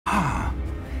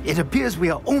It appears we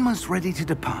are almost ready to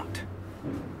depart.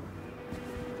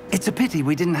 It's a pity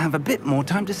we didn't have a bit more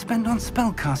time to spend on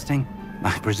spellcasting.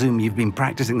 I presume you've been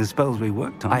practicing the spells we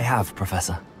worked on. I have,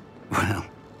 Professor. Well,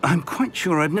 I'm quite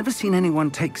sure I've never seen anyone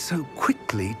take so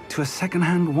quickly to a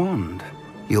second-hand wand.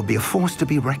 You'll be a force to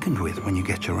be reckoned with when you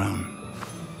get your own.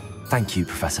 Thank you,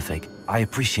 Professor Fig. I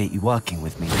appreciate you working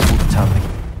with me before the term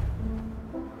begins.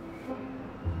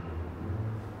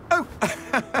 Oh,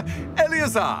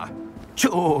 Eleazar!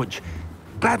 George!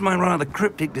 Glad my rather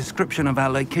cryptic description of our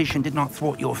location did not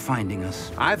thwart your finding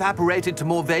us. I've apparated to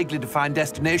more vaguely defined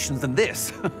destinations than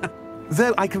this.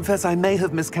 Though I confess I may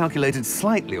have miscalculated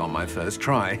slightly on my first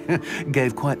try.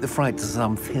 Gave quite the fright to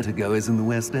some theatre-goers in the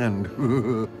West End.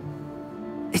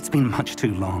 It's been much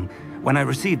too long. When I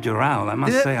received your owl, I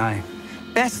must say I...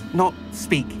 Best not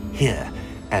speak here,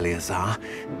 Eleazar.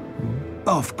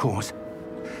 Of course.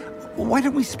 Why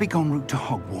don't we speak en route to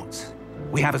Hogwarts?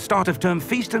 We have a start-of-term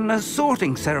feast and a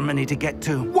sorting ceremony to get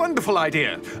to. Wonderful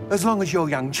idea! As long as your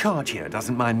young charge here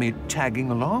doesn't mind me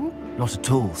tagging along. Not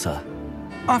at all, sir.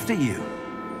 After you.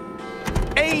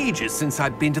 Ages since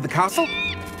I've been to the castle.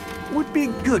 Would be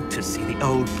good to see the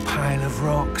old pile of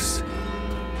rocks.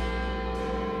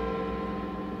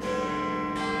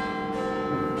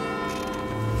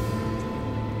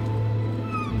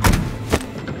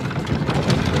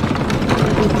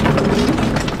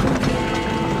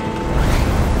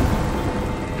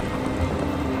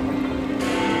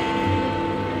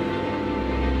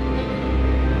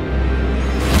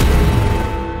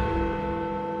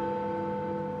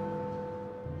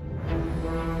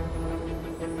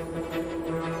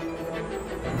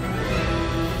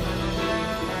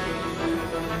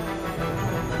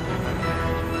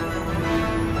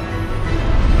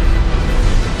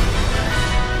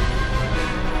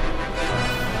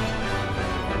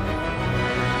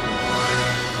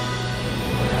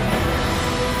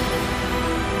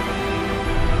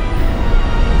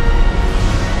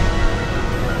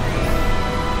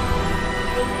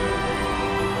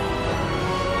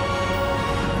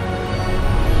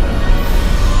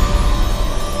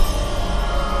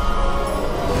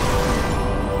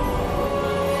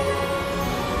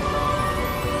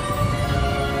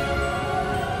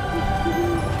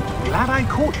 Glad I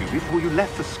caught you before you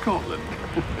left for Scotland.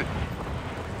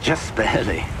 Just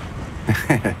barely.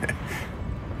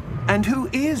 And who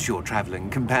is your traveling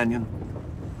companion?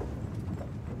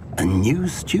 A new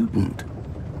student.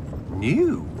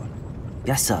 New?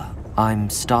 Yes, sir. I'm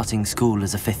starting school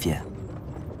as a 5th year.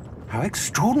 How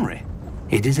extraordinary.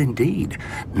 It is indeed.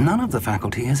 None of the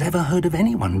faculty has ever heard of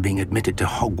anyone being admitted to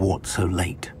Hogwarts so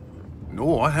late.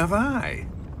 Nor have I.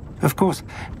 Of course,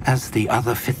 as the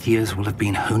other 5th years will have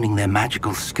been honing their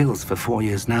magical skills for 4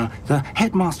 years now, the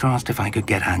headmaster asked if I could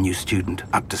get our new student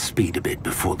up to speed a bit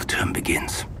before the term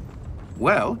begins.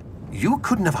 Well, you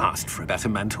couldn't have asked for a better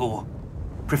mentor.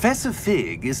 Professor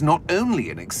Fig is not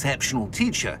only an exceptional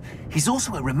teacher, he's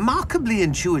also a remarkably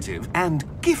intuitive and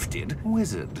gifted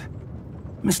wizard.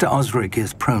 Mr. Osric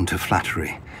is prone to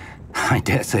flattery. I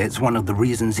dare say it's one of the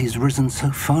reasons he's risen so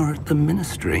far at the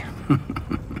Ministry.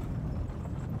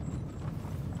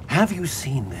 Have you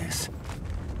seen this?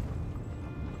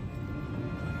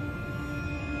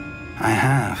 I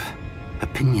have.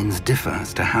 Opinions differ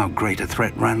as to how great a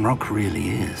threat Ranrock really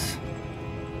is.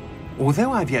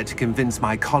 Although I've yet to convince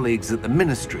my colleagues at the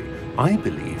Ministry, I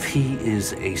believe he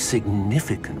is a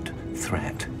significant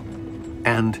threat.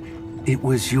 And it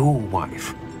was your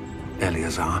wife,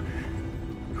 Eleazar,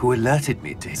 who alerted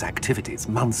me to his activities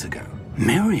months ago.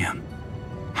 Miriam?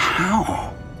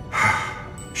 How?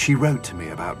 She wrote to me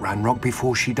about Ranrock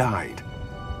before she died,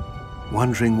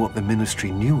 wondering what the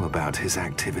Ministry knew about his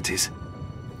activities.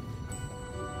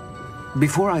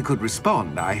 Before I could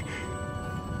respond, I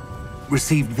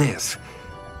received this.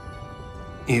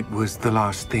 It was the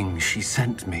last thing she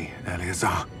sent me,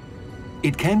 Eleazar.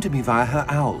 It came to me via her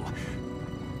owl,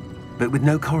 but with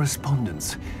no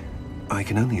correspondence. I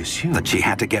can only assume that she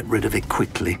had to get rid of it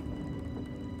quickly,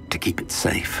 to keep it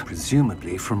safe.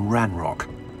 Presumably from Ranrock.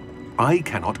 I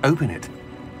cannot open it.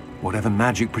 Whatever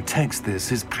magic protects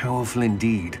this is powerful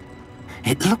indeed.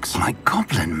 It looks like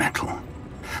goblin metal.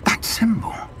 That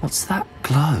symbol. What's that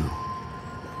glow?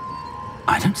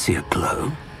 I don't see a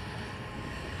glow.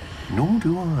 Nor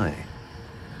do I.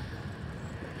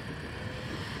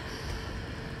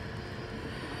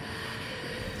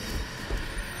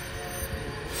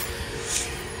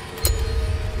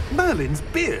 Merlin's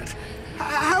beard.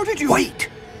 How did you... Wait!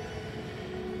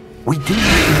 We do...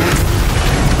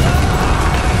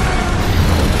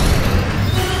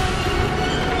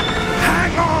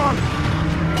 Hang on!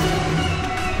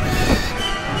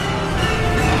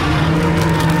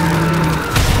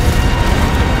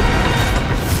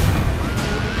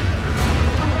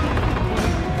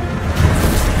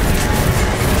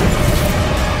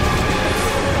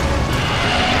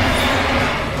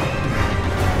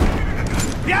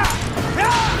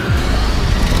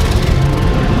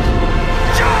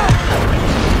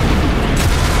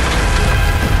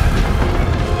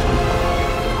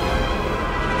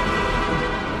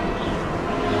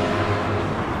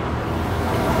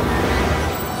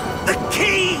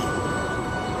 key!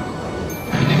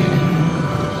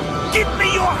 Give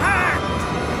me your hand!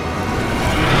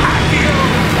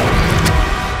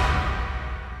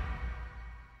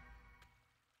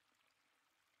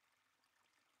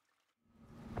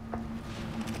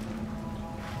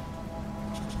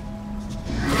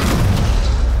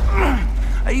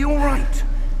 Are you all right?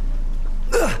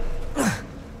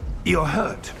 You're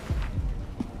hurt.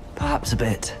 Perhaps a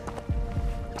bit.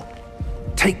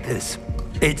 Take this.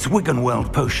 It's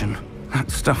Wiggenweld potion.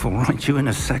 That stuff will right you in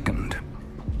a second.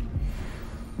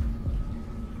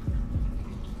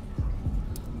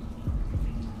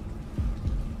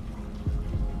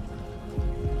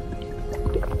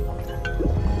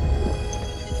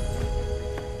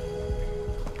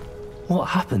 What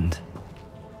happened?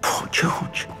 Poor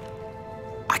George.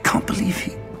 I can't believe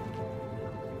he...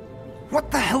 What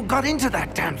the hell got into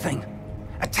that damn thing?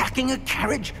 Attacking a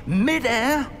carriage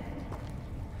mid-air?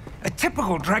 A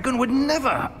typical dragon would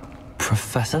never...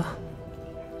 Professor?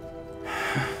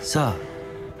 Sir,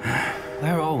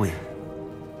 where are we?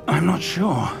 I'm not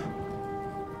sure.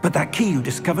 But that key you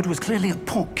discovered was clearly a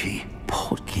port key.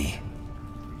 Port key?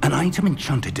 An item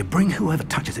enchanted to bring whoever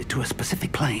touches it to a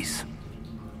specific place.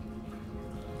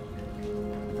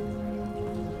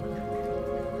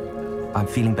 I'm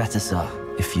feeling better, sir,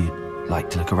 if you'd like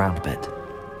to look around a bit.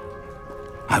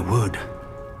 I would.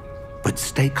 But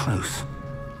stay close.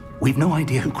 We've no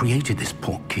idea who created this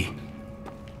port key.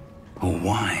 Or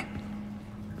why.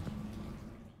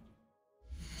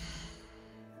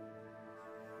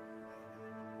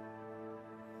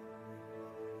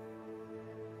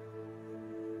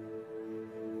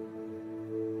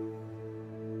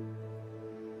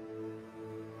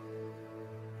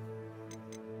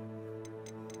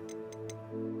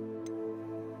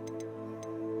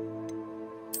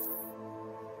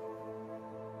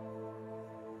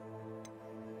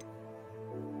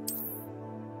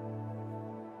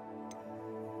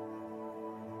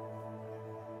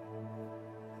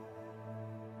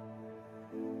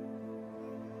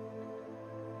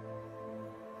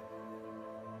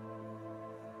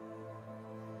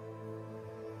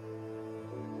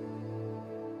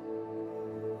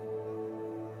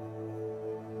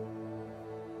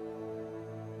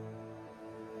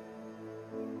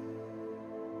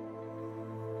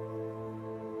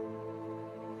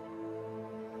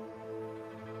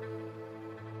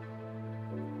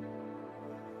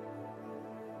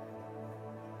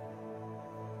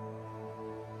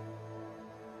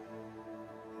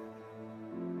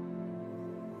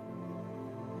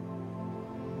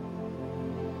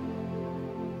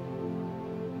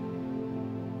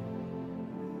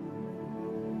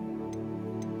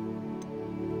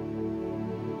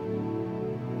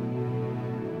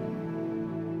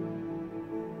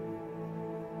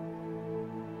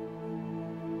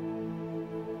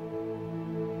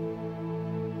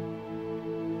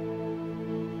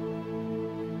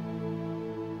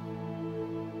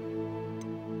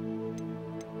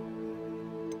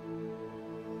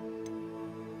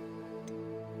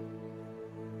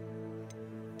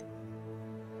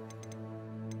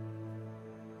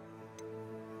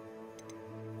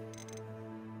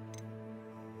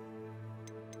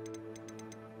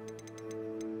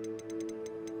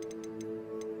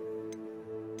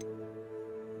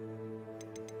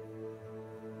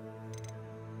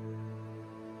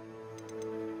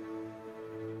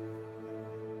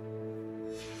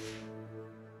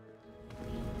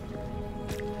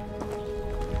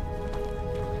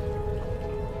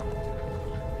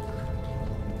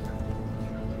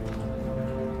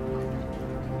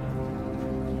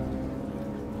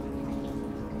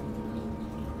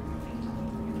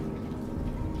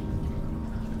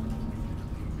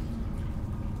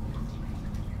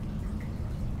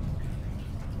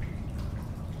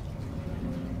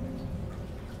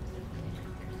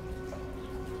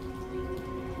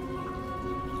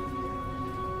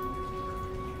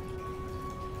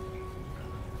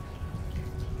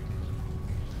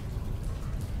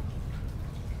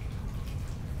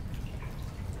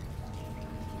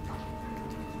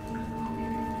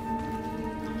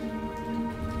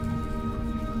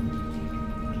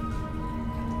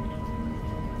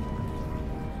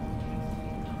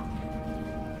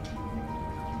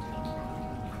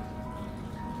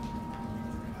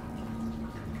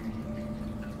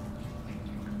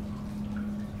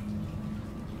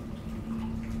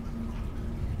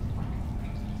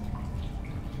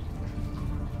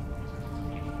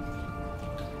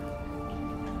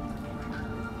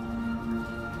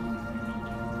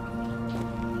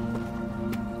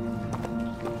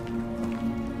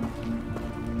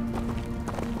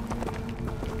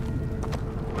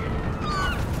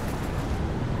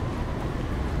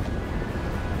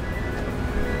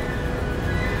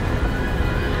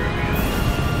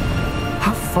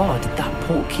 far did that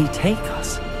portkey take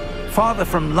us? Farther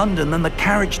from London than the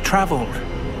carriage travelled.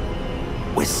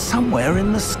 We're somewhere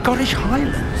in the Scottish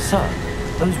Highlands. Sir,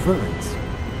 those ruins.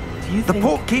 Do you The think...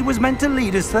 portkey was meant to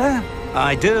lead us there?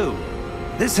 I do.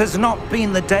 This has not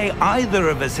been the day either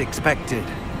of us expected.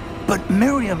 But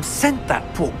Miriam sent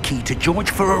that portkey to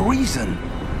George for a reason.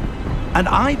 And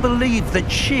I believe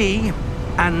that she,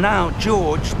 and now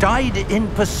George, died in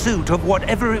pursuit of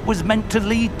whatever it was meant to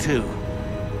lead to.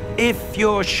 If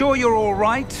you're sure you're all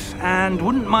right, and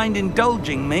wouldn't mind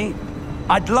indulging me,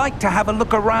 I'd like to have a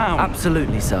look around.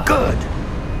 Absolutely, sir. Good.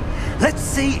 Let's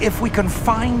see if we can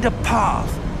find a path,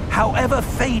 however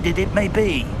faded it may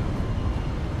be.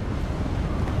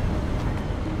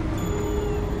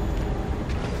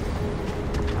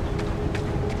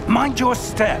 Mind your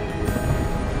step.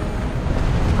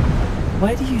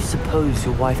 Where do you suppose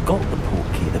your wife got the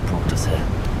portkey that brought us here?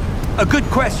 A good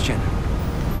question.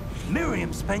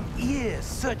 Miriam spent years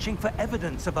searching for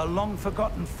evidence of a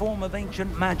long-forgotten form of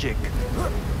ancient magic.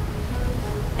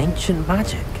 Ancient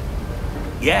magic?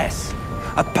 Yes,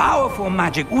 a powerful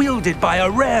magic wielded by a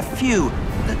rare few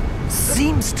that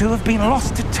seems to have been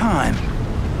lost to time.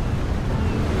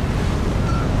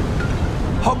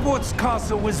 Hogwarts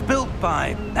Castle was built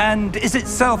by, and is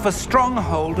itself a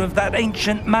stronghold of that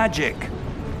ancient magic.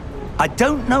 I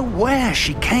don't know where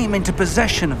she came into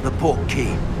possession of the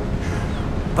portkey,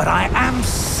 but I am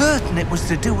certain it was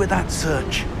to do with that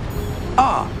search.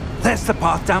 Ah, there's the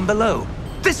path down below.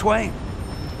 This way.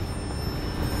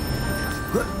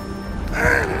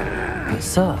 But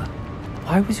sir,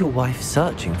 why was your wife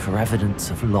searching for evidence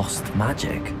of lost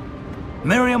magic?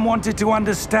 Miriam wanted to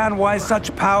understand why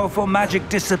such powerful magic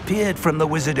disappeared from the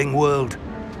wizarding world.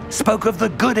 Spoke of the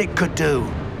good it could do.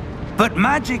 But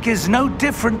magic is no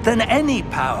different than any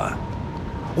power.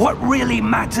 What really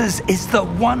matters is the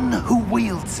one who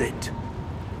wields it.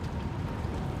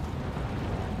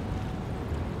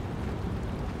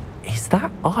 Is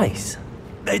that ice?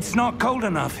 It's not cold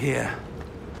enough here.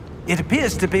 It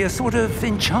appears to be a sort of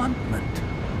enchantment.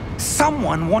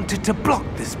 Someone wanted to block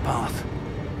this path.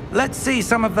 Let's see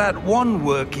some of that wand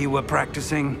work you were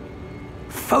practicing.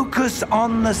 Focus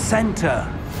on the center.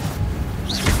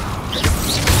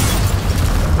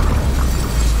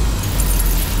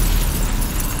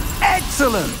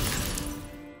 Excellent!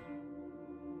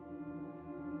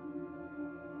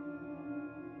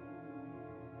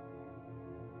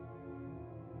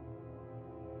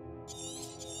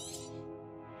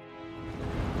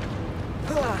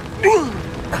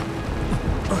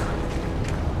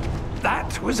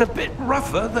 That was a bit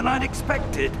rougher than I'd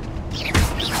expected. Your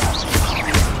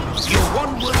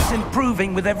wand work's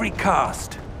improving with every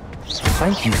cast.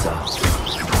 Thank you, sir.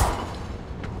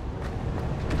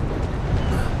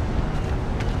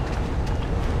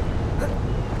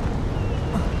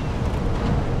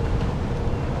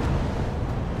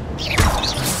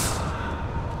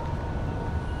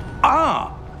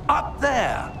 Ah, up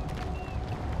there.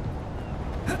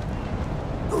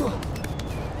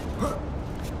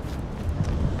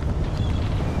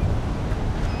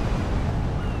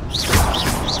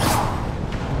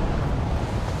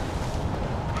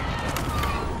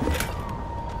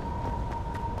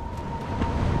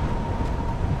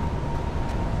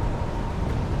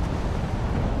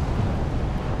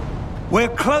 We're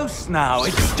close now.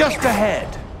 It's just ahead.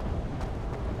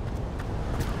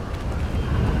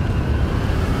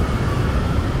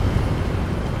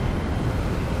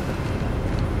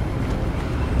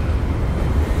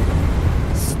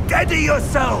 Steady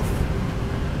yourself!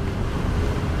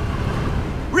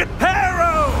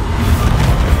 Reparo!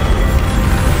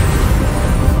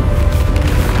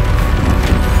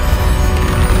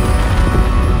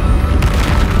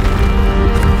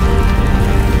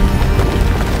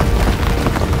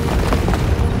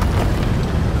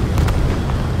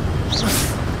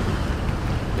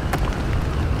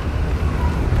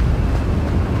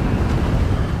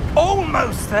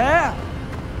 Almost there!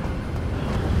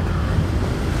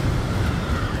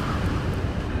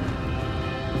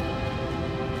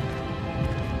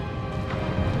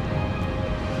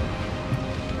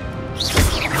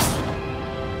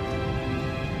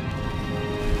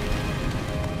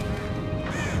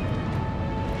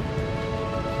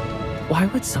 Why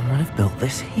would someone have built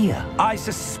this here? I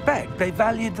suspect they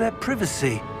valued their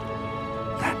privacy.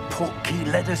 That portkey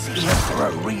led us here for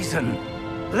a reason.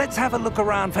 Let's have a look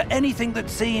around for anything that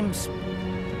seems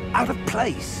out of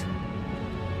place.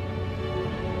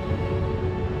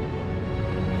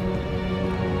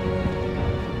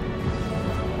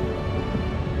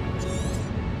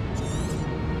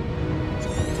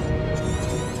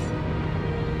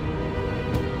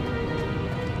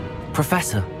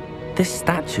 Professor, This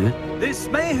statue? This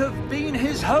may have been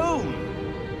his home.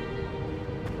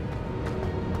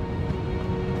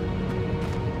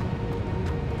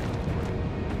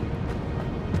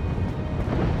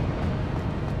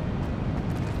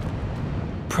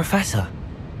 Professor,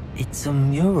 it's a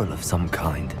mural of some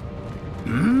kind.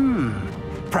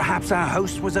 Perhaps our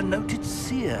host was a noted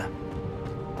seer.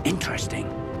 Interesting.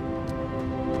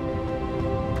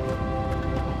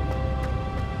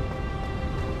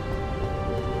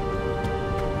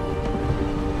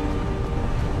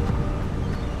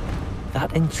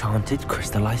 That enchanted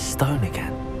crystallized stone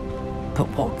again. But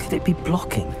what could it be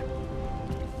blocking?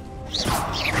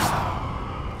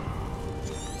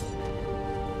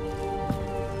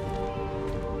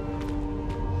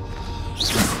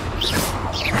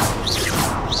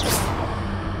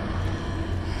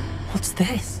 What's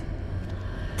this?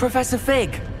 Professor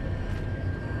Fig!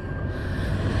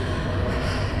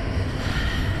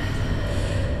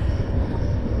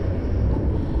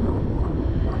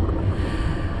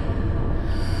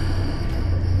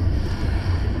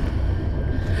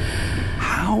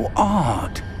 How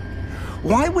odd.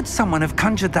 Why would someone have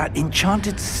conjured that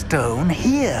enchanted stone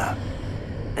here?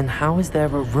 And how is there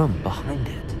a room behind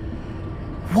it?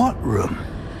 What room?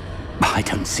 I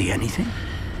don't see anything.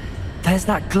 There's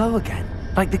that glow again,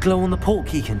 like the glow on the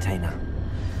portkey container.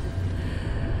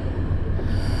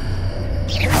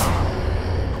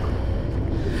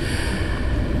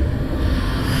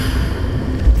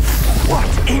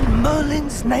 What in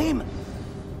Merlin's name?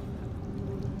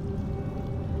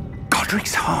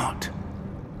 Godric's heart.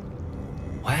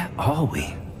 Where are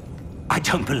we? I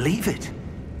don't believe it.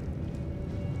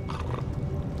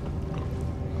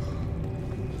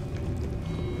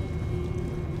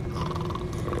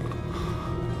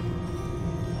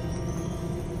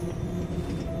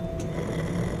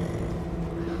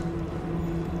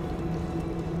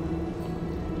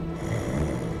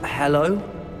 Hello?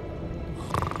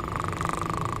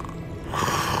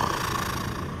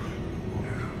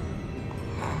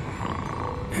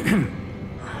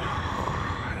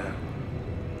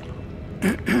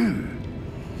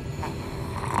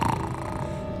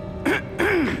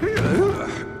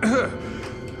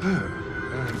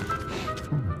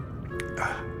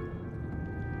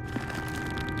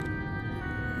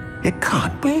 It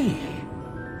can't be.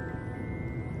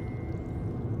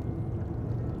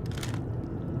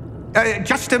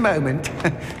 Just a moment.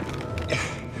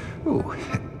 Ooh.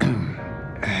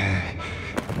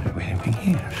 Where are we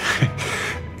here?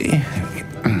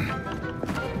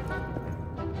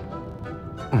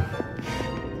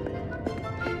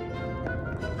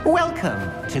 Welcome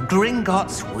to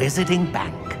Gringotts Wizarding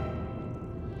Bank.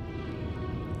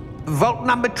 Vault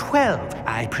number 12,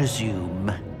 I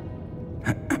presume.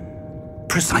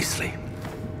 Precisely.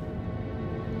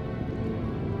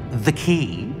 The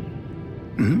key?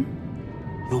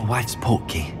 Your wife's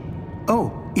portkey.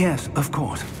 Oh, yes, of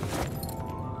course.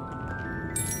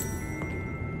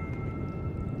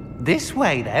 This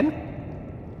way, then.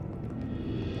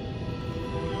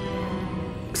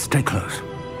 Stay close.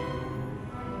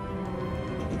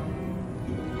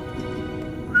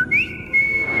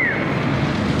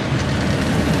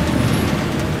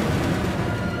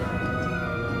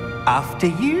 After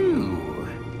you.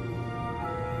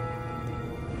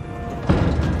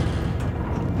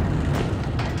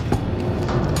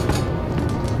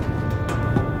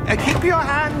 Keep your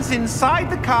hands inside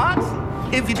the cart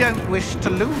if you don't wish to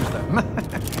lose them.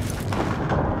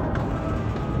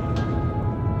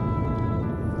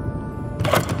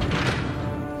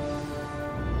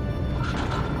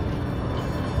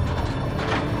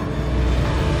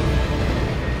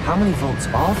 How many vaults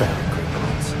are there in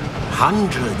Gringotts?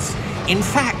 Hundreds. In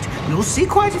fact, you'll see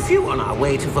quite a few on our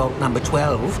way to vault number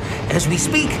 12. As we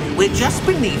speak, we're just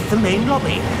beneath the main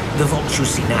lobby. The vaults you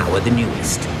see now are the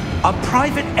newest. Are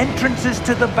private entrances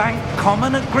to the bank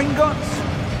common at Gringotts?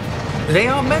 They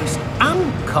are most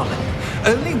uncommon.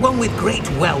 Only one with great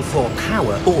wealth or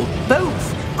power, or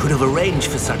both, could have arranged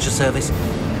for such a service.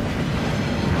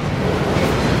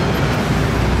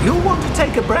 You'll want to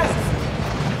take a breath.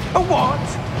 A what?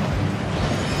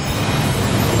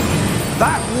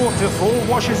 That waterfall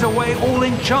washes away all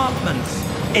enchantments.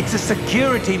 It's a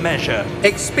security measure.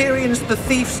 Experienced the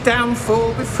thief's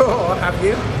downfall before, have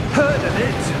you? Heard of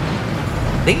it?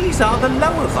 These are the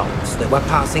lower vaults that we're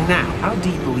passing now. How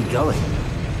deep are we going?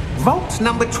 Vault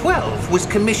number 12 was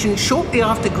commissioned shortly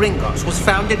after Gringotts was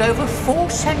founded over 4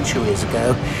 centuries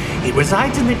ago. It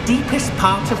resides in the deepest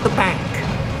part of the bank.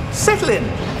 Settle in.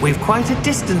 We've quite a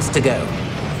distance to go.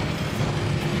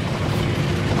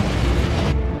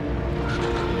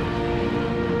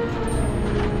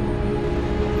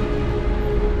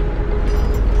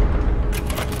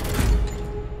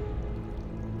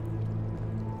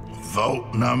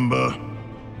 vault number?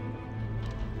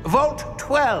 Vault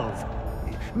 12.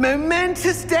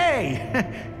 Momentous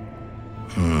day.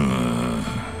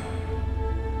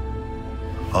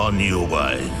 On your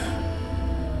way.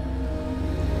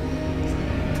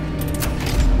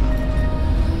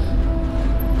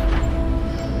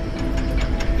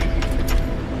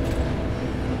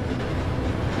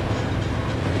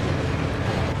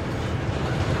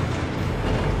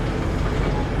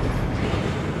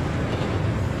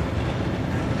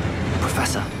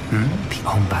 Professor, the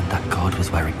armband that guard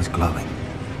was wearing was glowing.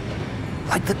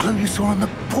 Like the glow you saw on the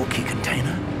portkey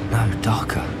container? No,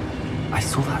 darker. I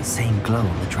saw that same glow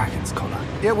on the dragon's collar.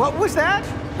 Yeah, what was that?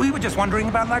 We were just wondering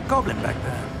about that goblin back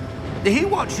there. He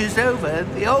watches over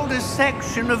the oldest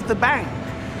section of the bank.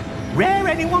 Rare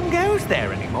anyone goes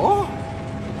there anymore.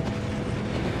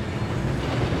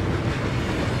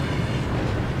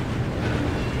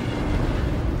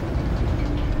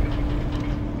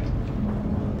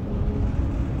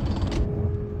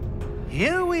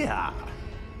 Here we are.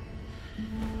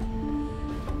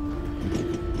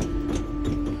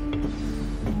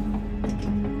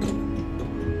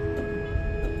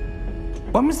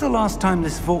 When was the last time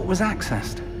this vault was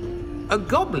accessed? A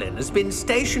goblin has been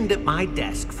stationed at my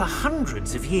desk for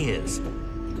hundreds of years.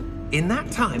 In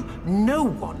that time, no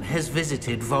one has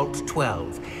visited Vault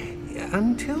 12.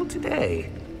 Until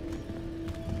today.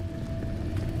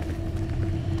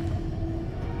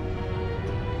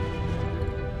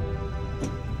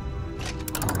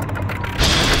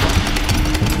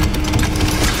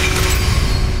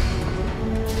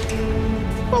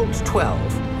 Vault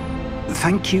 12.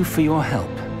 Thank you for your help.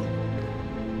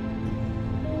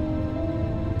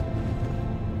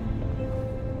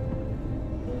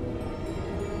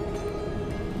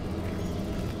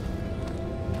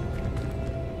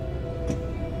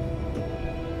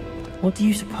 What do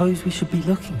you suppose we should be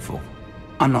looking for?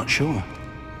 I'm not sure.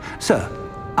 Sir,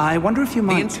 I wonder if you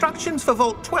might... The instructions for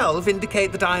Vault 12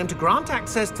 indicate that I am to grant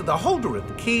access to the holder of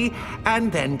the key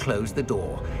and then close the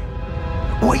door.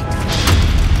 Wait!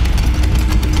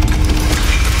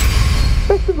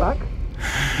 Best of luck.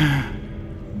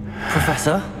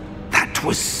 Professor? That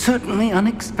was certainly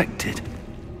unexpected.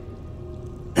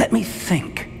 Let me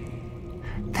think.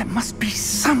 There must be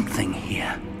something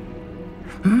here.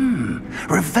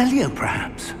 Revelio,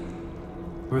 perhaps?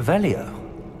 Revelio?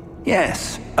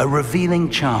 Yes, a revealing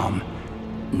charm.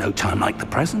 No time like the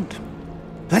present.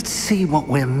 Let's see what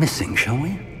we're missing, shall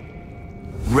we?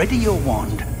 Ready your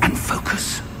wand and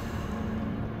focus.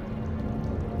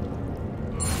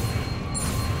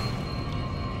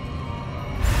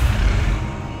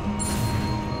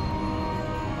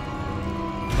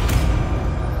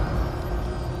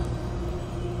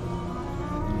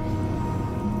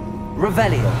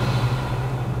 Revelio.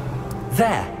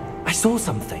 There! I saw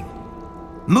something.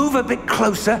 Move a bit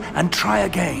closer and try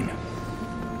again.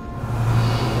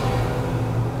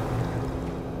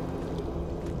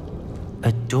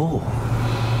 A door.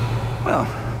 Well,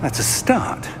 that's a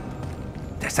start.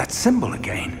 There's that symbol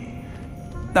again.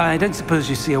 I don't suppose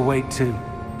you see a way to...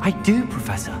 I do,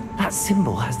 Professor. That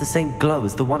symbol has the same glow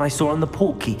as the one I saw on the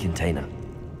portkey container.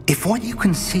 If what you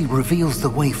can see reveals the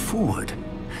way forward,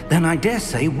 then I dare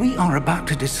say we are about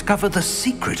to discover the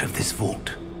secret of this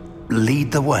vault.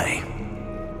 Lead the way.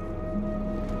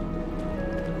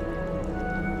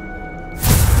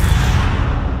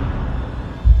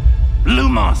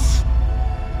 Lumos!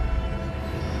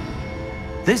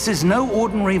 This is no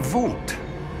ordinary vault.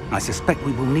 I suspect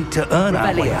we will need to earn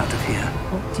our way out of here.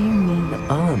 What do you mean,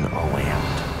 earn our way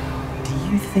out? Do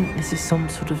you think this is some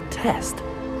sort of test?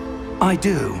 I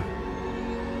do.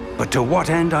 But to what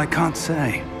end, I can't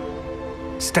say.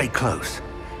 Stay close.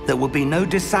 There will be no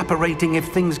disapparating if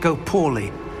things go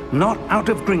poorly. Not out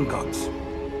of Gringotts.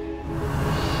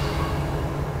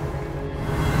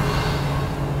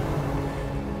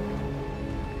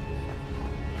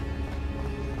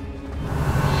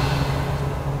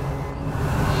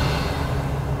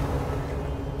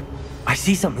 I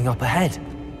see something up ahead.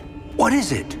 What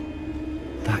is it?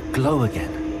 That glow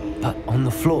again, but on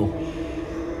the floor.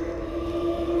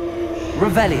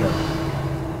 Revelio.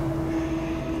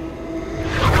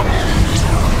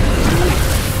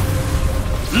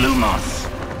 Lumos!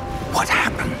 What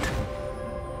happened?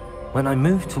 When I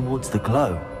moved towards the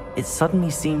glow, it suddenly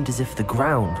seemed as if the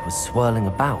ground was swirling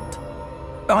about.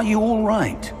 Are you all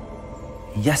right?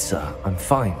 Yes, sir, I'm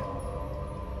fine.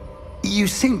 You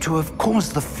seem to have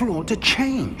caused the floor to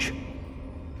change.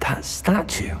 That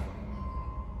statue.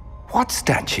 What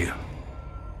statue?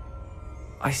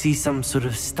 I see some sort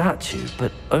of statue,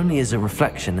 but only as a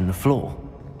reflection in the floor.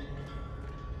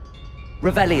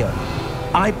 Revelio.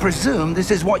 I presume this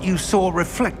is what you saw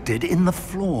reflected in the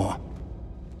floor.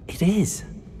 It is.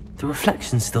 The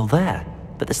reflection's still there,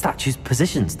 but the statue's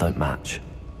positions don't match.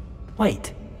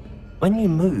 Wait, when you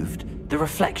moved, the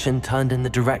reflection turned in the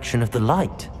direction of the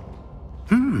light.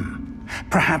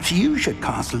 Perhaps you should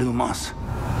cast Lumos.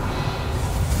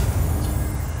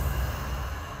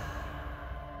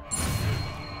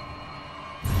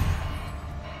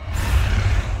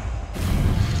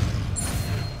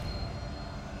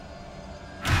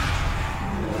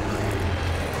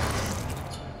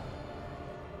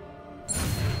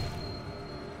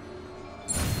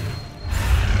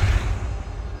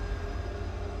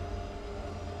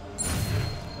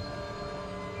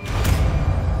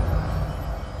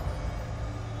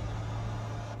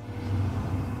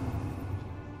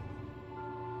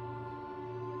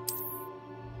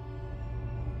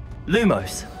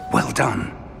 Lumos! Well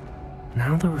done.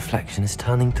 Now the reflection is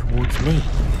turning towards me.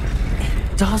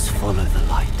 It does follow the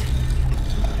light.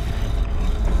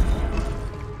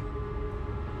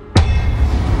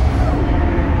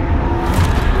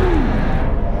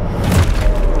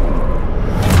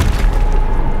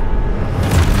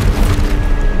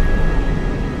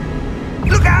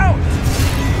 Look out!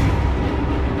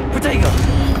 Protego!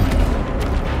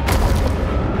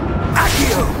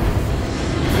 Accio!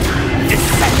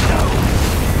 Descendo!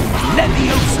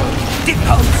 Levioso!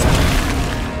 Deposo!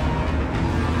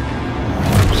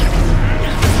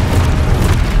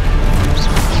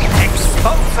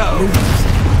 Expulso!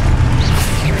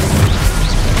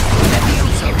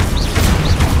 Levioso!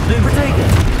 Protego!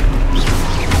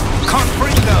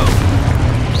 Confringo!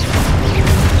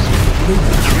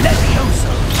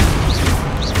 Levioso!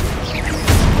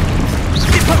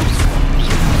 Deposo!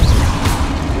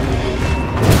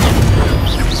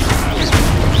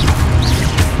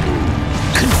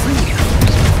 Confringo!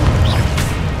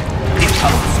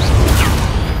 Deposo!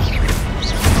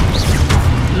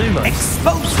 Lumos!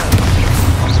 Exposo!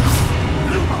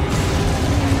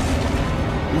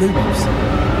 Lumos!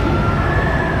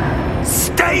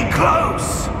 Stay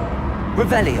close!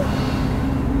 Revelio!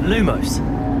 Lumos!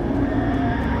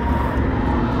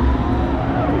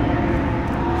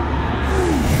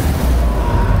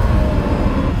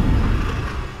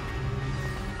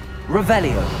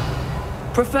 Revelio!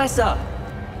 Professor!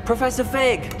 Professor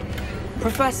Fig!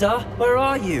 Professor, where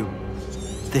are you?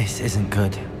 This isn't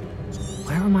good.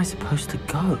 Where am I supposed to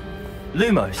go?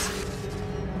 Lumos!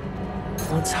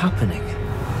 What's happening?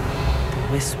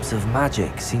 The wisps of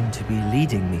magic seem to be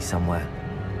leading me somewhere.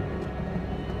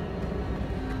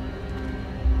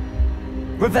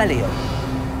 Revelio!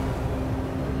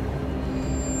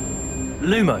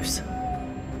 Lumos!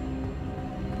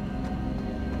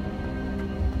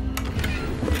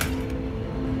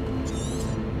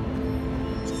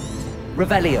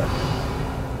 Revelio!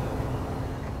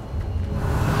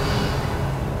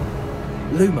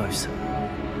 Lumos!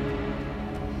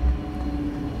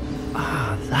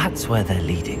 Ah, that's where they're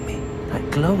leading me.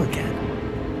 That glow again.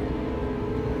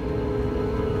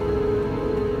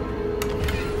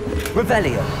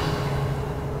 Revelio!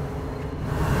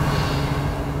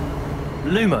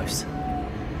 Lumos!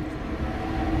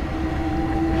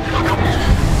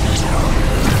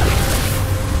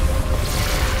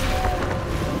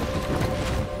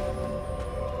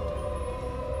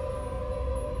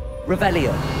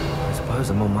 Revelio! I suppose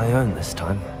I'm on my own this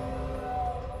time.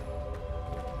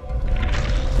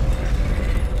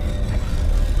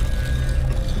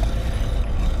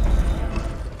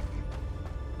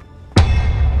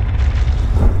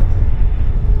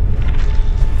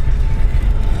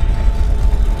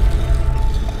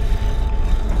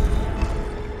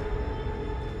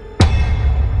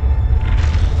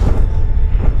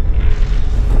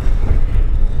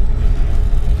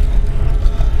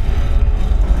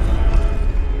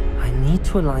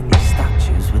 To align these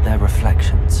statues with their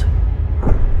reflections.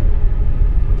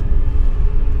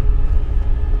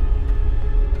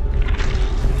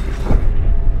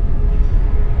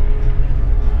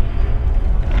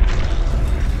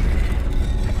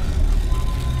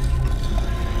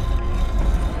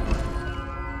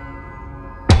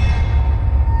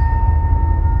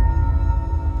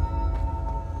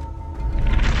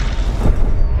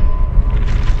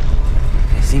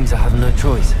 It seems I have no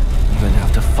choice. I'm going to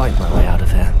have to fight my way out of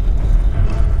here.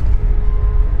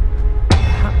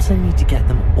 Perhaps I need to get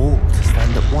them all to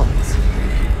stand at once.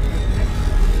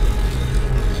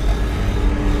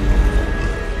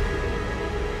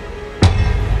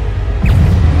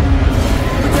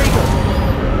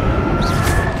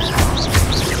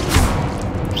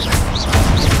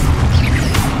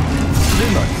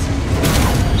 Lumos!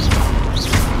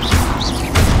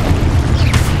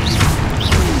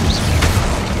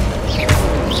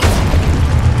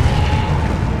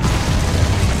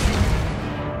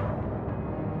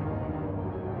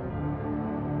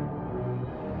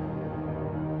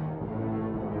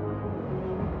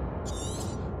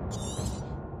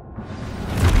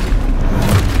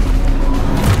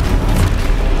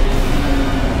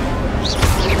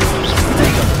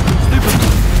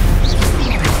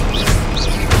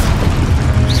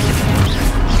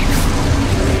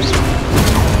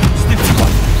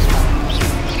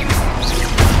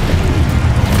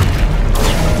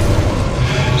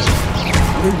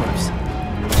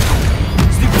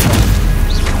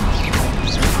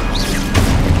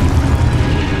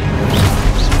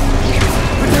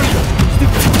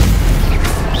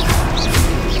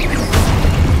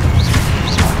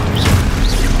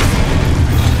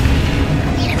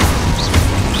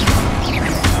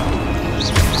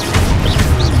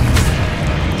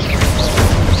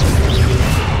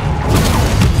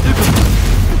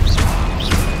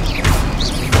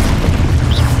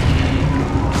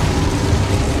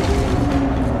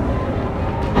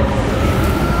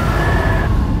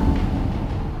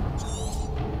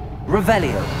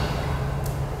 Revelio.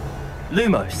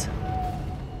 Lumos.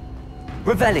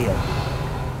 Revelio.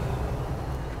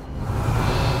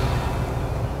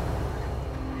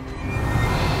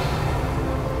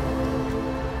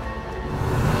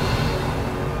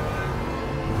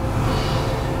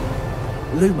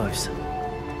 Lumos.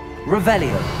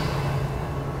 Revelio.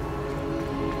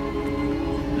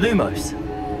 Lumos.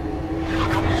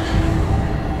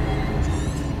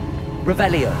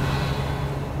 Revelio.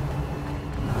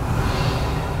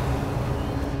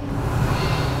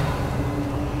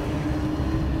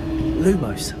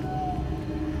 Lumos.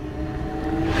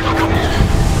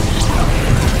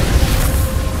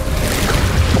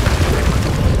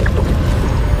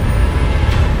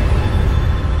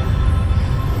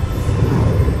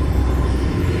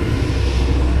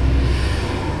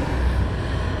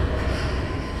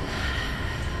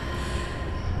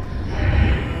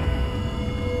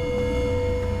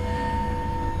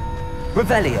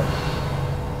 Revelio.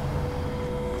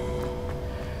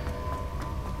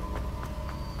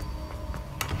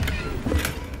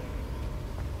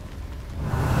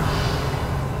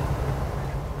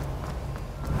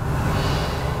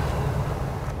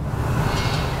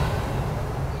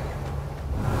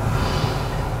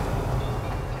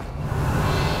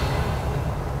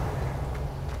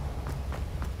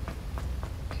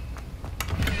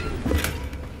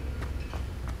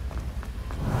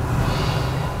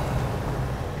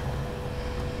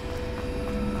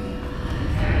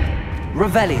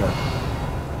 Revelio.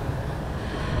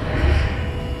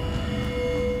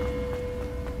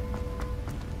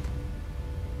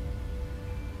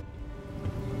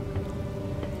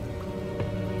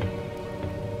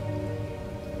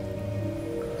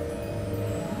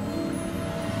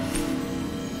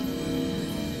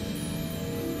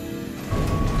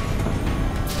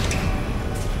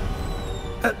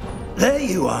 There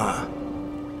you are.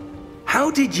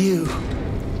 How did you...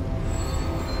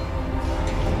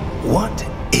 What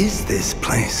is this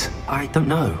place? I don't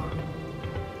know.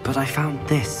 But I found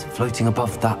this floating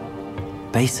above that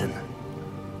basin.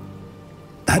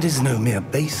 That is no mere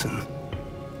basin.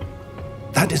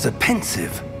 That is a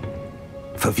pensive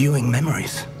for viewing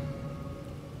memories.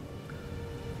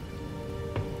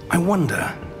 I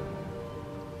wonder...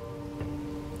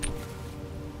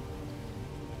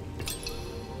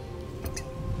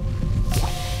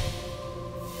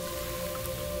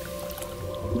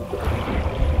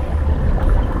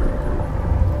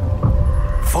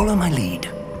 Follow my lead.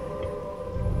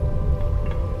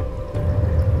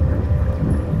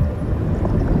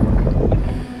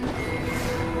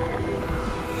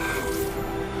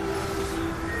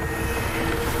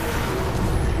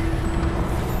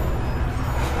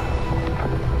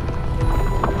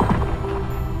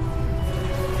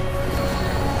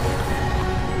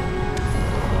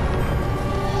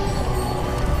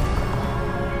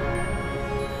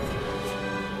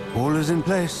 All is in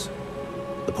place.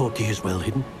 The portkey is well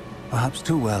hidden. Perhaps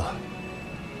too well.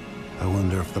 I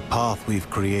wonder if the path we've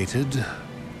created...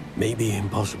 May be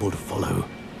impossible to follow.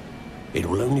 It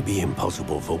will only be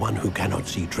impossible for one who cannot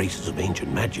see traces of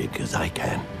ancient magic as I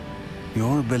can.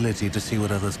 Your ability to see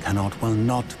what others cannot will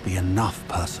not be enough,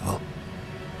 Percival.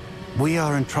 We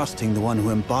are entrusting the one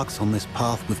who embarks on this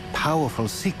path with powerful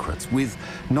secrets, with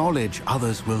knowledge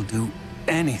others will do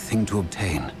anything to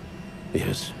obtain.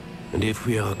 Yes, and if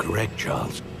we are correct,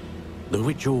 Charles, the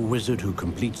witch or wizard who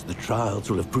completes the trials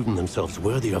will have proven themselves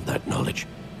worthy of that knowledge,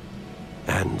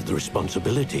 and the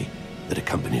responsibility that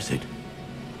accompanies it.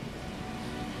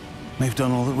 We've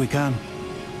done all that we can.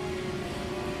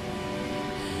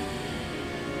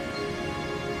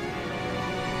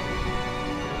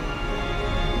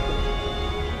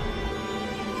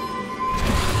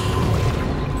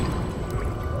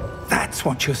 That's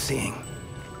what you're seeing.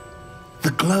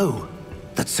 The glow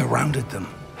that surrounded them.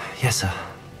 Yes, sir.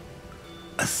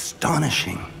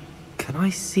 Astonishing. Can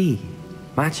I see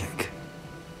magic?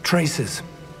 Traces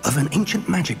of an ancient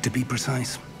magic, to be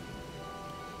precise.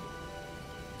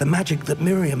 The magic that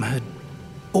Miriam had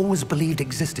always believed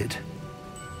existed,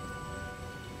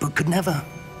 but could never.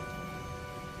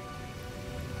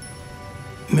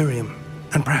 Miriam,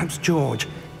 and perhaps George,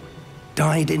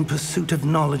 died in pursuit of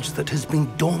knowledge that has been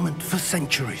dormant for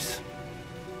centuries.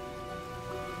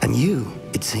 And you,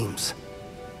 it seems,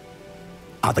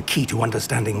 are the key to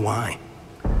understanding why.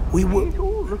 We were... It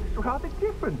all looks rather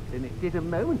different than it did a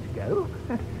moment ago.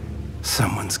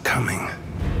 Someone's coming.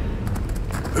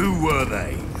 Who were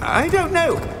they? I don't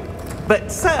know.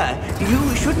 But, sir,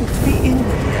 you shouldn't be in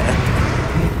here.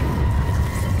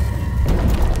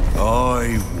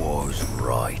 I was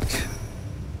right.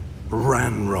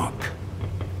 Ranrock.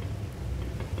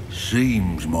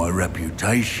 seems my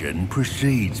reputation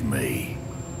precedes me.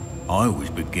 I was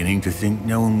beginning to think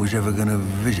no one was ever going to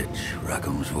visit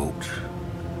Rackham's vault.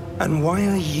 And why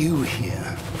are you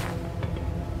here?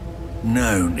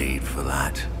 No need for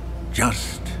that.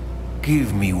 Just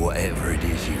give me whatever it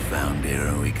is you found here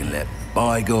and we can let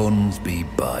bygones be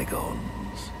bygones.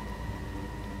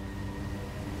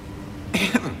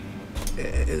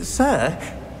 Sir,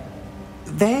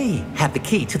 they have the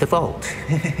key to the vault.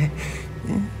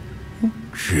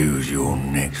 Choose your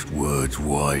next words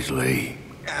wisely.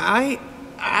 I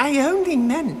only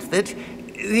meant that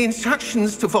the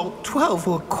instructions to Vault 12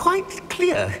 were quite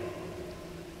clear.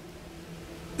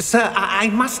 Sir, I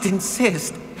must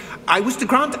insist. I was to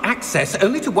grant access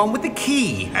only to one with the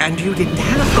key, and you didn't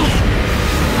have...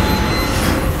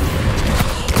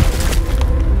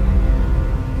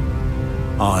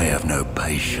 I have no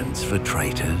patience for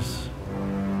traitors.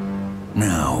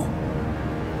 Now,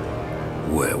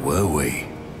 where were we?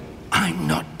 I'm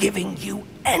not giving you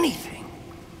anything.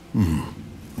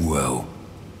 Well,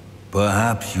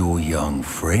 perhaps your young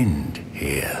friend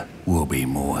here will be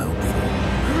more helpful.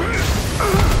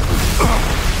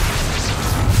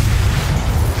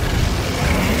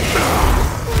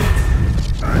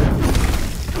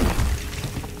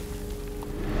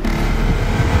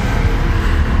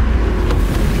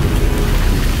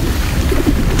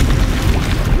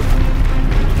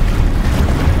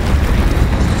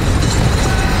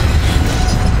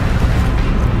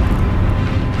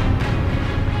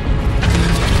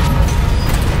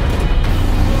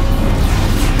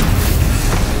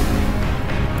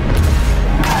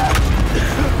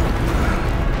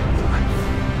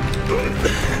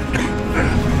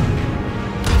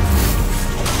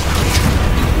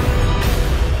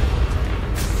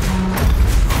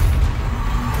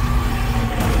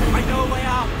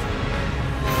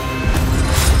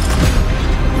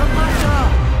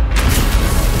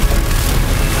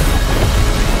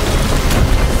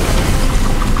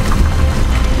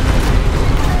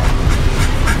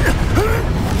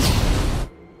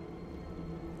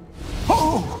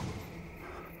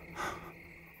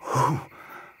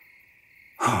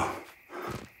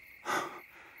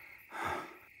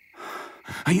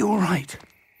 Are you all right?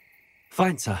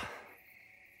 Fine, sir.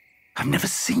 I've never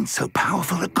seen so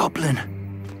powerful a goblin.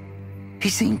 He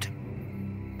seemed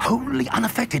wholly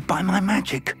unaffected by my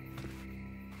magic.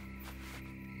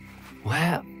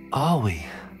 Where are we?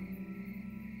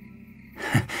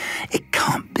 It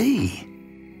can't be.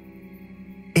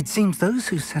 It seems those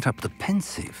who set up the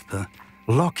pensive, the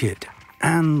locket,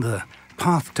 and the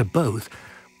path to both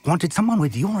wanted someone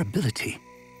with your ability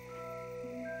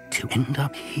to end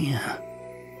up here.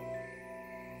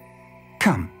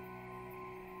 Come.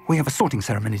 We have a sorting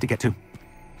ceremony to get to.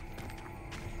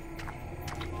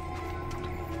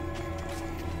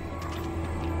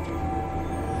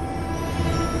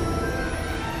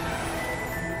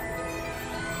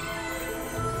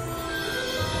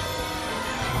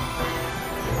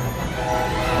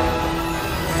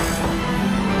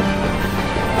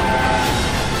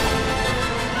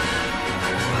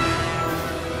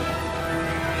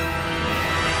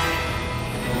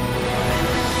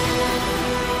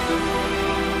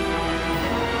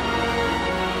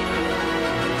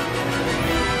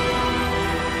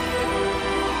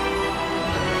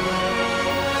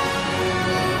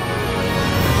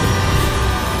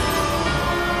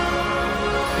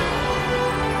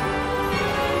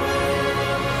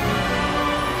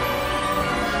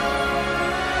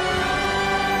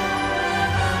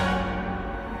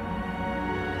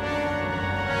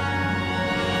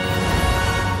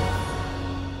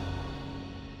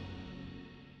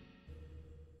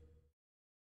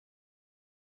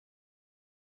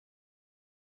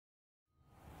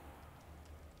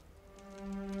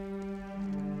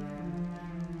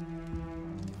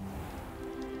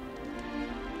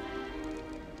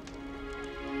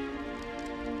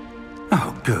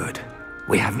 Oh, good.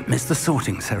 We haven't missed the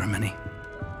sorting ceremony.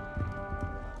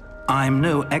 I'm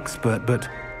no expert, but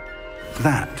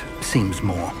that seems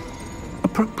more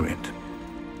appropriate.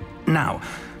 Now,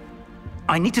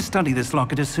 I need to study this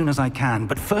locket as soon as I can,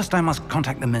 but first I must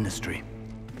contact the Ministry.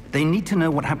 They need to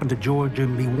know what happened to George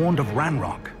and be warned of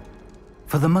Ranrock.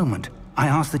 For the moment, I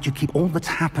ask that you keep all that's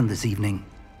happened this evening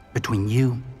between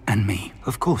you and me.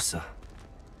 Of course, sir.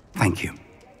 Thank you.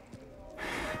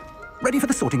 Ready for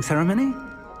the sorting ceremony?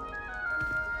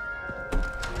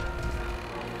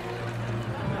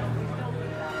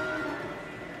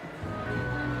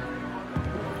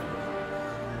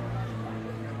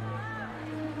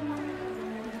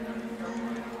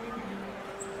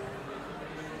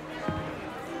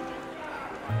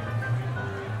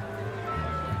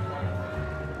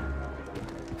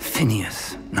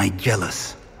 Latinius,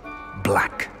 Nigellus,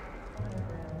 Black.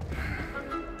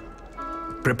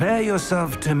 Prepare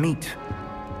yourself to meet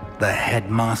the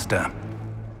headmaster.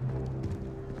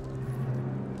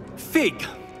 Fig,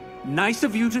 nice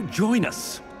of you to join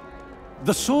us.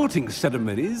 The sorting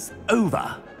ceremony's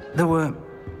over. There were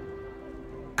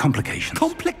complications.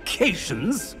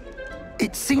 Complications?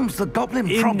 It seems the goblin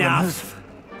problem has... Enough!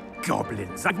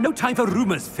 Goblins. I've no time for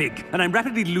rumors, Fig, and I'm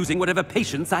rapidly losing whatever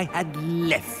patience I had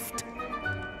left.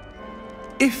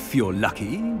 If you're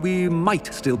lucky, we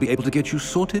might still be able to get you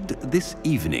sorted this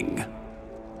evening.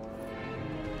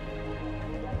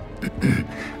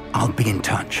 I'll be in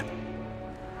touch.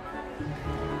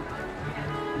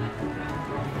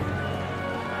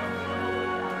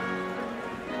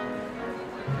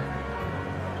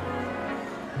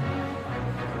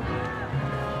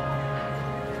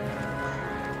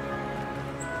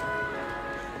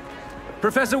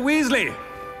 Professor Weasley,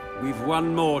 we've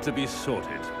one more to be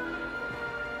sorted.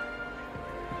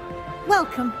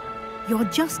 Welcome. You're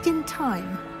just in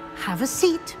time. Have a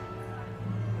seat.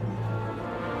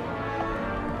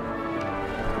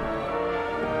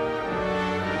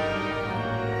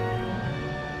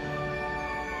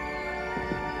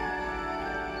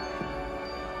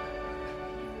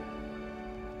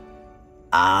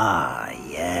 Ah,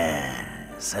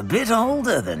 yes. A bit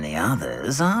older than the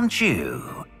others, aren't you?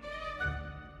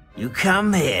 You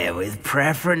come here with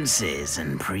preferences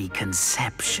and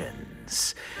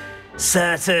preconceptions.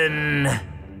 Certain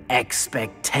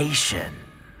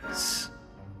expectations.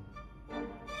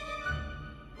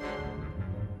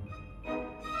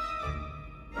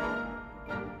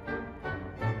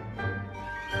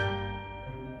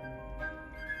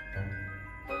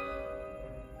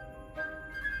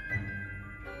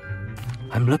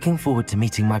 I'm looking forward to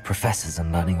meeting my professors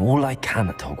and learning all I can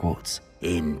at Hogwarts.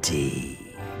 Indeed.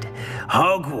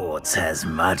 Hogwarts has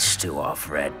much to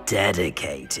offer a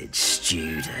dedicated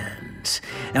student.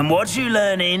 And what you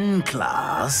learn in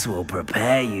class will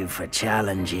prepare you for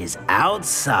challenges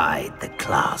outside the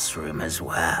classroom as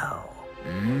well.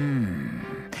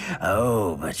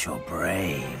 Oh, but you're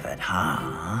brave at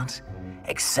heart,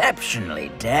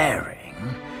 exceptionally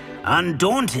daring,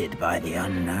 undaunted by the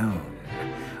unknown,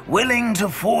 willing to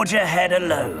forge ahead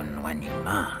alone when you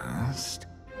must.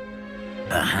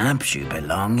 Perhaps you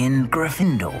belong in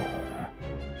Gryffindor.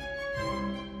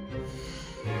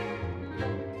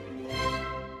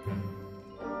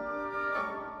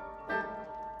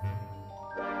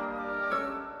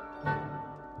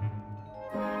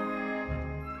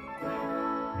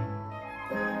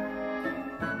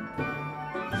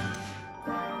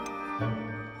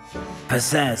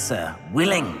 Possess a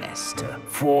willingness to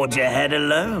forge ahead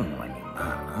alone when you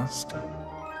must.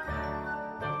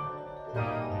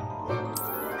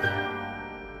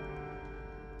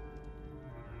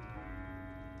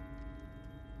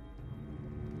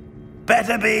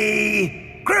 Better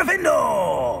be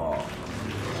Gryffindor!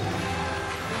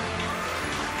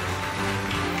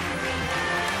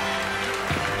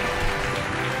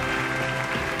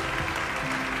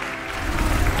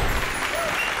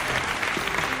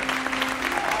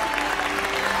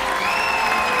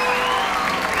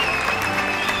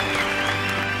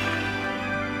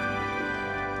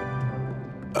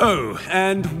 Oh,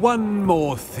 and one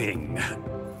more thing.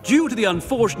 Due to the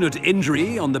unfortunate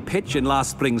injury on the pitch in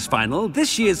last spring's final,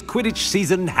 this year's Quidditch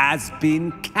season has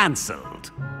been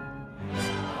cancelled.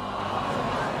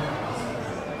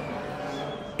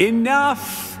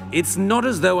 Enough! It's not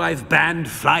as though I've banned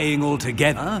flying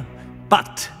altogether,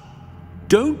 but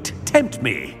don't tempt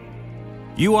me.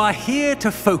 You are here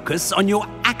to focus on your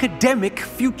academic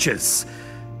futures.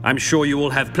 I'm sure you will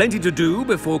have plenty to do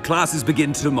before classes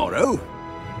begin tomorrow.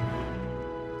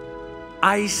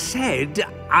 I said,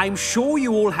 I'm sure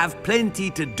you all have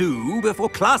plenty to do before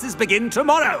classes begin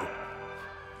tomorrow.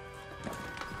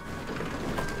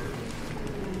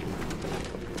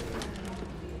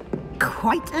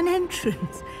 Quite an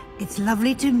entrance. It's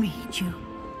lovely to meet you.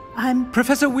 I'm...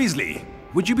 Professor Weasley,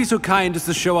 would you be so kind as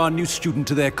to show our new student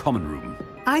to their common room?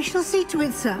 I shall see to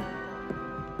it, sir.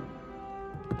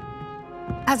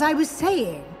 As I was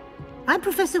saying, I'm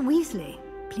Professor Weasley.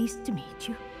 Pleased to meet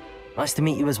you. Nice to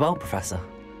meet you as well, Professor.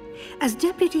 As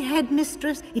Deputy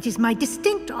Headmistress, it is my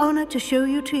distinct honor to show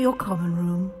you to your common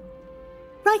room.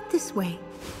 Right this way.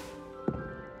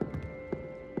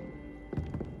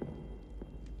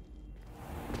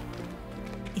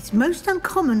 It's most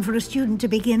uncommon for a student to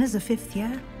begin as a fifth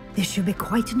year. This should be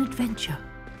quite an adventure.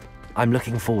 I'm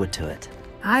looking forward to it.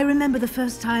 I remember the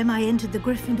first time I entered the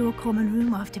Gryffindor common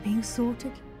room after being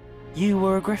sorted. You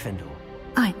were a Gryffindor?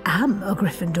 I am a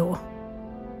Gryffindor.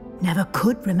 Never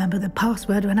could remember the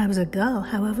password when I was a girl,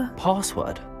 however.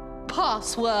 Password?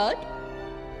 Password?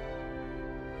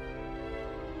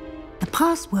 The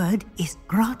password is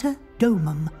Grata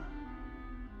Domum.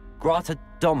 Grata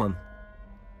Domum.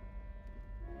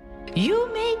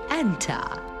 You may enter.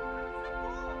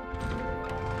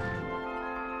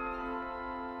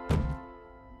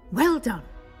 Well done.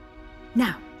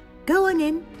 Now, go on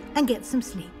in and get some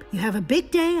sleep. You have a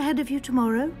big day ahead of you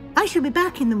tomorrow. I shall be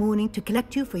back in the morning to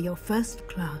collect you for your first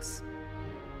class.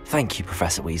 Thank you,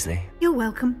 Professor Weasley. You're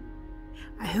welcome.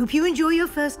 I hope you enjoy your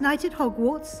first night at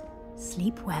Hogwarts.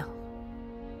 Sleep well.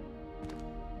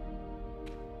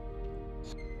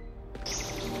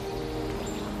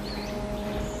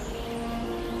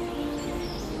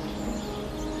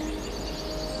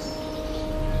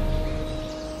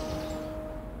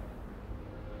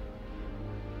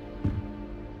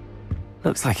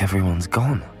 Looks like everyone's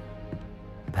gone.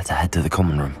 Better head to the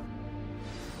common room.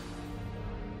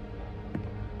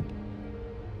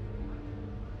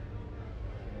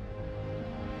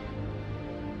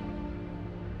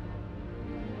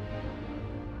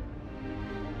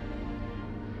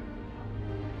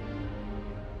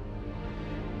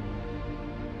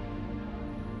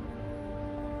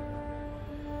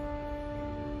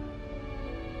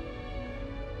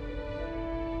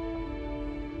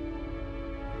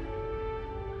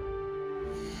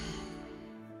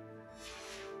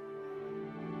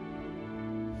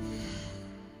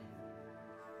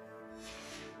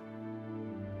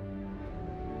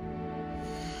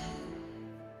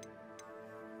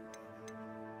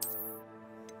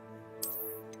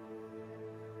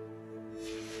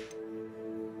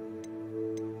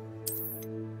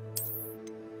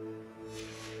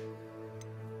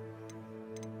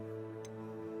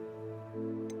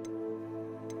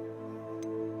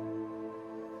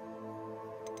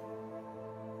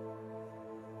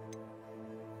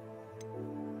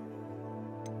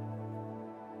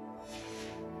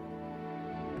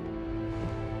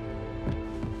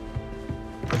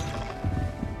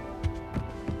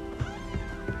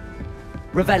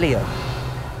 Revelio.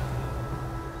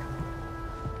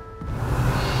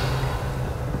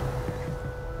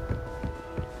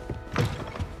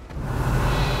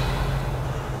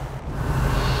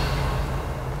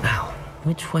 Now,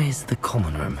 which way is the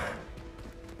common room?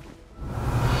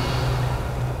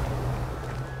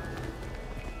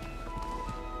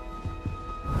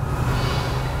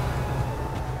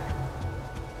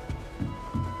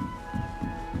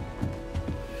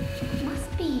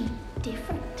 Must be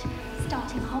different,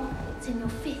 starting Hogwarts in your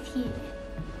 5th year.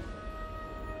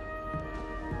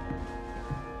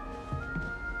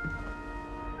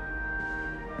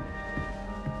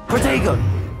 Protego!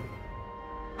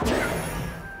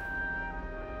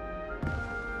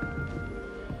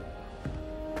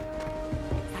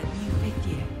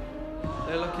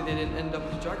 They're lucky they didn't end up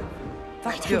as dragon food.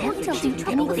 I don't want to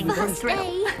do anything first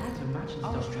day.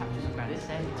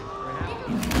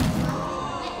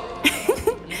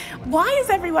 Why is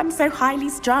everyone so highly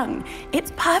strung?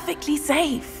 It's perfectly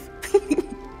safe.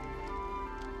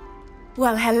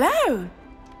 Well, hello.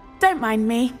 Don't mind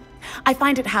me. I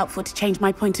find it helpful to change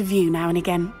my point of view now and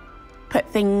again. Put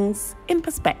things in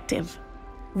perspective.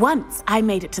 Once I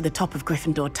made it to the top of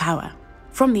Gryffindor Tower,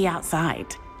 from the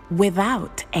outside,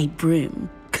 without a broom.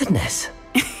 Goodness.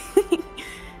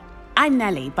 I'm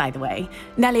Nellie, by the way.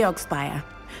 Nellie Ogspire.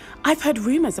 I've heard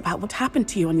rumors about what happened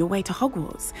to you on your way to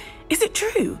Hogwarts. Is it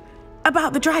true?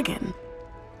 About the dragon?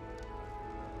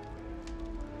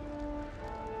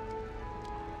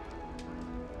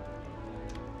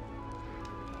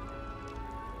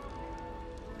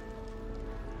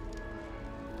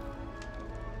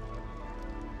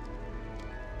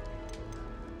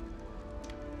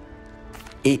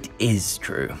 It is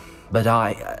true, but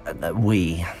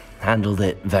we handled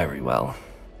it very well.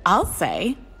 I'll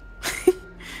say.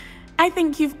 I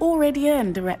think you've already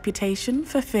earned a reputation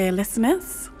for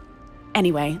fearlessness.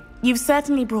 Anyway, you've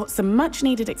certainly brought some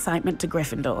much-needed excitement to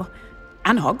Gryffindor.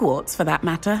 And Hogwarts, for that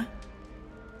matter.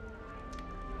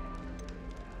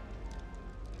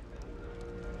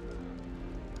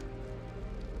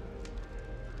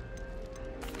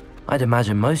 I'd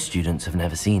imagine most students have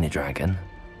never seen a dragon.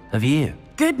 Have you?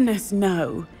 Goodness,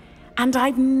 no. And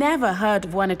I've never heard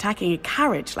of one attacking a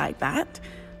carriage like that.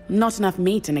 Not enough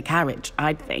meat in a carriage,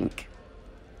 I'd think.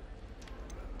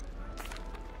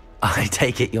 I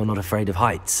take it you're not afraid of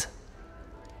heights.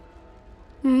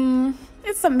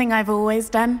 It's something I've always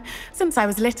done, since I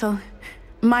was little.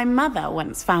 My mother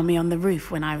once found me on the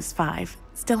roof when I was 5.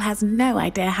 Still has no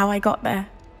idea how I got there.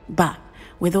 But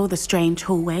with all the strange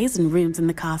hallways and rooms in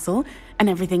the castle, and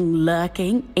everything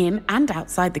lurking in and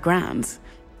outside the grounds,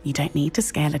 You don't need to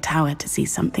scale a tower to see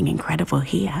something incredible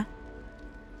here.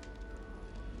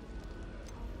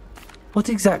 What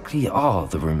exactly are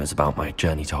the rumors about my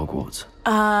journey to Hogwarts?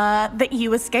 That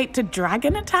you escaped a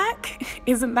dragon attack?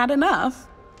 Isn't that enough?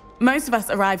 Most of us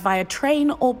arrive via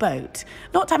train or boat,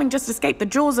 not having just escaped the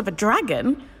jaws of a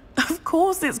dragon. Of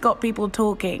course it's got people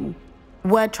talking.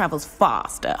 Word travels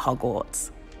fast at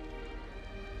Hogwarts.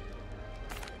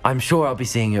 I'm sure I'll be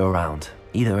seeing you around,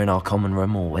 either in our common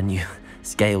room or when you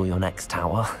scale your next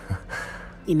tower.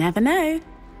 You never know.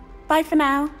 Bye for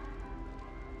now.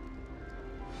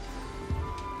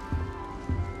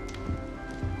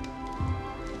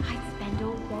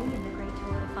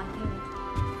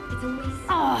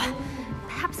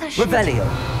 Perhaps I should... Revelio!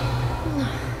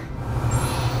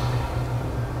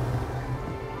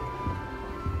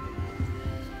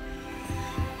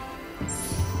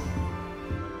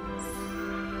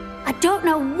 I don't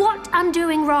know what I'm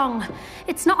doing wrong.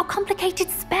 It's not a complicated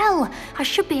spell. I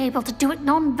should be able to do it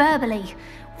non-verbally.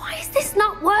 Why is this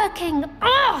not working?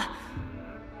 Ugh!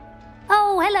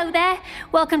 Oh, hello there.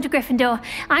 Welcome to Gryffindor.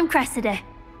 I'm Cressida.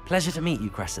 Pleasure to meet you,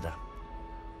 Cressida.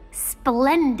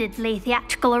 Splendidly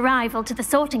theatrical arrival to the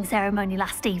sorting ceremony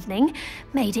last evening.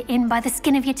 Made it in by the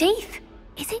skin of your teeth.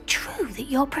 Is it true that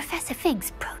you're Professor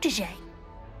Fig's protege?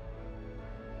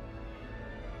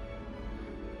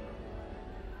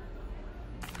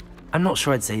 I'm not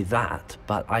sure I'd say that,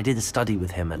 but I did study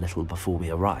with him a little before we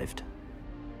arrived.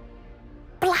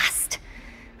 Blast!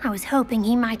 I was hoping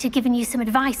he might have given you some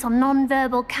advice on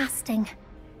non-verbal casting.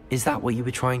 Is that what you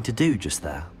were trying to do just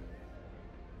there?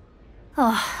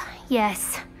 Oh,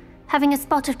 yes. Having a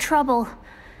spot of trouble.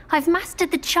 I've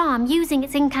mastered the charm using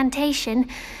its incantation,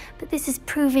 but this is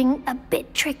proving a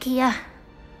bit trickier.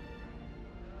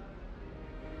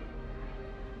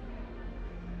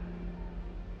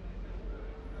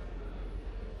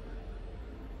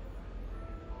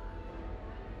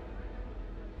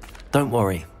 Don't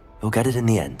worry, you'll get it in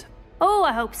the end. Oh,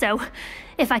 I hope so.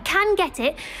 If I can get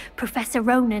it, Professor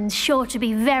Ronan's sure to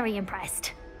be very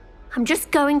impressed. I'm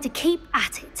just going to keep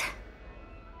at it.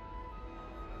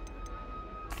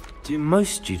 Do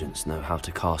most students know how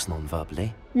to cast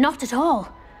non-verbally? Not at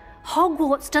all.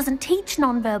 Hogwarts doesn't teach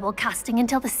non-verbal casting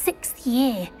until the 6th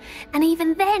year, and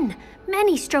even then,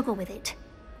 many struggle with it.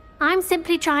 I'm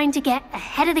simply trying to get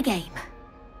ahead of the game.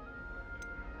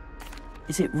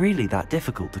 Is it really that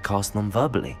difficult to cast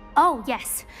non-verbally? Oh,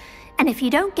 yes. And if you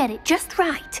don't get it just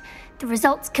right, the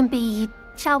results can be,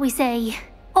 shall we say,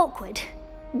 awkward.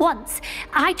 Once,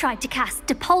 I tried to cast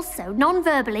Depulso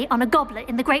non-verbally on a goblet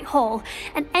in the Great Hall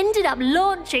and ended up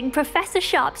launching Professor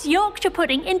Sharp's Yorkshire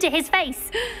pudding into his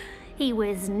face. He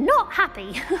was not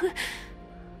happy.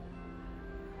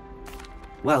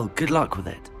 Well, good luck with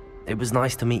it. It was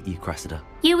nice to meet you, Cressida.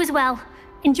 You as well.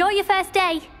 Enjoy your first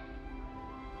day.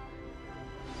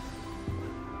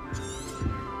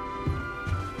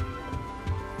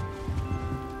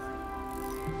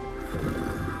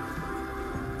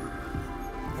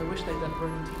 I wish they'd let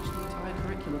Ronan teach the entire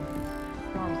curriculum.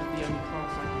 Drums is the only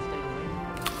class I can stay away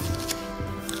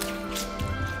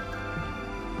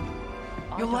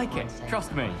from. You'll like it,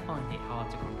 trust me. I find it hard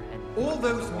to comprehend. All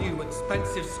those new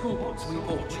expensive school books we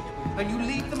bought you, and you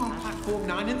leave them on platform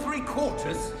 9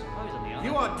 3/4?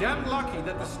 You are damn lucky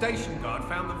that the station guard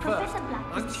found them first.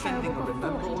 I'm sending a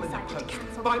remember all in the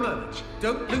post. By moment,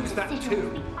 don't lose that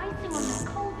too. Icing on the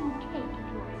golden cake, if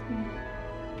you ask me.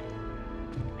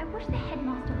 I wish the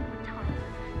headmaster would retire.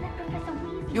 Let Professor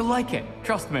Weasley... You'll like it,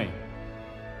 trust me.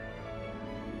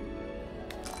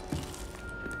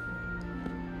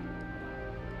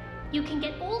 You can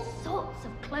get all sorts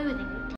of clothing